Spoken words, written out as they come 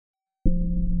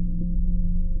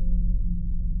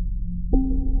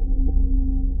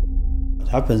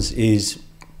happens is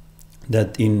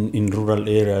that in rural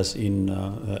areas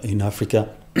in Africa,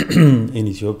 in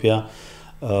Ethiopia,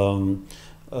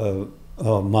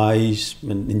 mice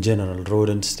and in general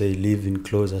rodents, they live in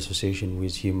close association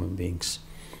with human beings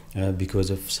because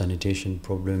of sanitation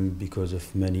problem, because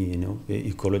of many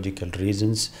ecological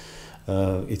reasons.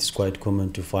 It's quite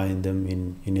common to find them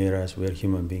in areas where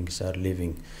human beings are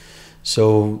living.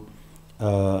 So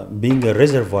being a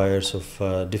reservoirs of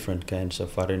different kinds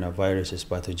of arenaviruses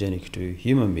pathogenic to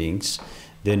human beings,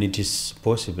 then it is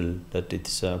possible that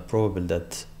it's probable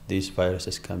that these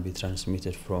viruses can be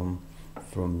transmitted from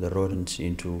the rodents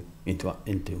into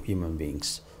human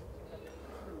beings.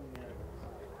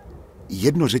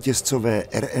 Jednořetězcové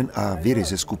RNA viry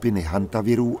ze skupiny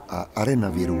hantavirů a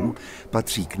arenavirů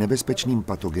patří k nebezpečným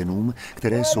patogenům,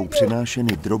 které jsou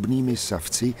přenášeny drobnými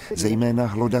savci, zejména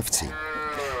hlodavci.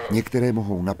 Některé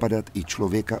mohou napadat i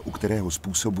člověka, u kterého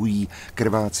způsobují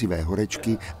krvácivé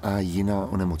horečky a jiná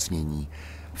onemocnění.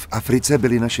 V Africe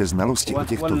byly naše znalosti o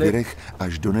těchto virech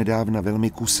až donedávna velmi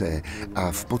kusé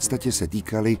a v podstatě se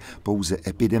týkaly pouze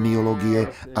epidemiologie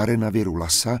arenaviru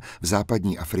Lassa v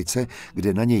západní Africe,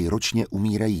 kde na něj ročně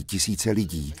umírají tisíce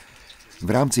lidí. V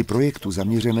rámci projektu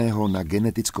zaměřeného na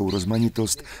genetickou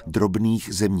rozmanitost drobných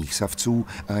zemních savců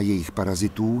a jejich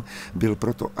parazitů byl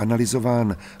proto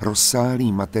analyzován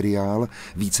rozsáhlý materiál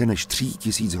více než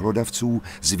 3000 hlodavců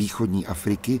z východní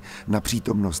Afriky na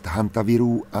přítomnost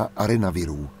hantavirů a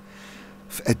arenavirů.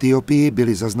 V Etiopii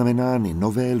byly zaznamenány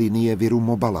nové linie viru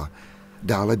Mobala.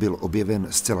 Dále byl objeven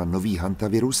zcela nový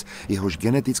hantavirus, jehož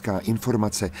genetická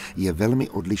informace je velmi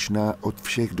odlišná od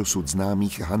všech dosud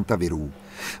známých hantavirů.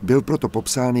 Byl proto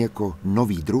popsán jako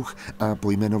nový druh a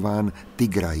pojmenován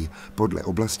Tigray podle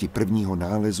oblasti prvního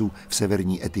nálezu v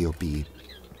severní Etiopii.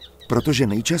 Protože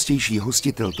nejčastější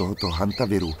hostitel tohoto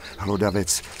hantaviru,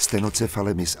 hlodavec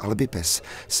Stenocephalemys albipes,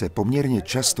 se poměrně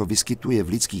často vyskytuje v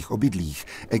lidských obydlích,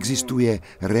 existuje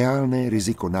reálné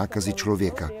riziko nákazy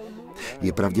člověka.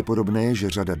 Je pravděpodobné, že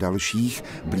řada dalších,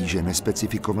 blíže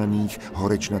nespecifikovaných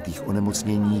horečnatých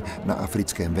onemocnění na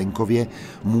africkém venkově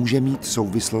může mít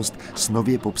souvislost s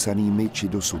nově popsanými či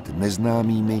dosud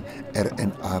neznámými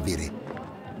RNA viry.